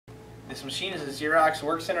This machine is a Xerox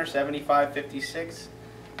Workcentre 7556.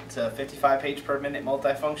 It's a 55 page per minute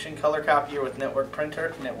multifunction color copier with network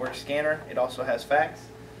printer, network scanner. It also has fax.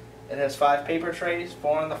 It has 5 paper trays,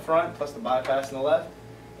 4 on the front plus the bypass on the left,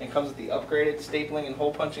 and comes with the upgraded stapling and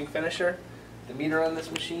hole punching finisher. The meter on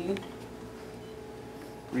this machine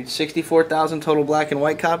reads 64,000 total black and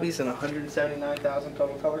white copies and 179,000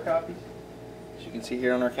 total color copies, as you can see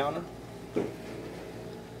here on our counter.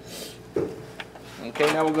 Okay,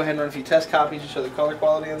 now we'll go ahead and run a few test copies to show the color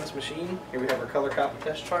quality on this machine. Here we have our color copy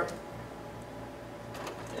test chart.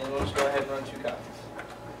 And we'll just go ahead and run 2 copies.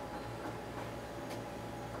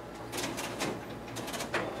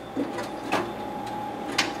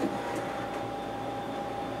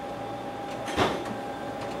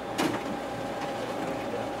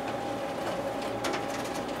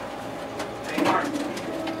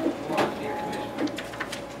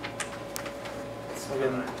 So we're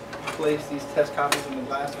going to place these test copies in the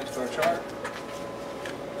glass next to our chart.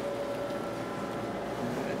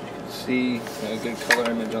 As you can see, a good color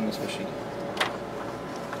image on this machine.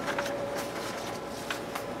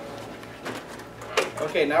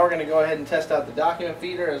 Okay, now we're going to go ahead and test out the document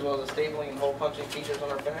feeder as well as the stapling and hole punching features on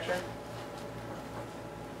our finisher.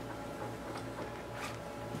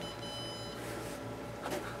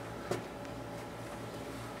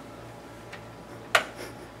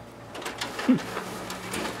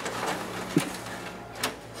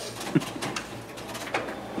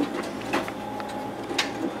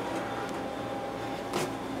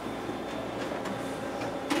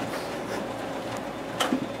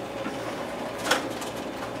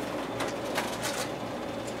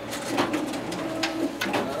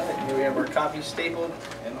 We have our copies stapled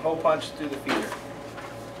and hole punched through the feeder.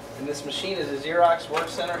 And this machine is a Xerox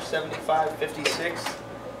Workcentre 7556.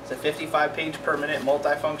 It's a 55 page per minute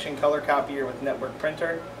multifunction color copier with network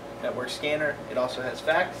printer, network scanner. It also has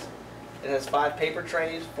fax. It has 5 paper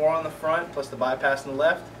trays, 4 on the front plus the bypass on the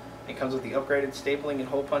left. It comes with the upgraded stapling and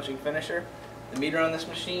hole punching finisher. The meter on this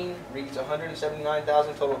machine reads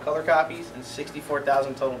 179,000 total color copies and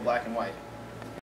 64,000 total black and white.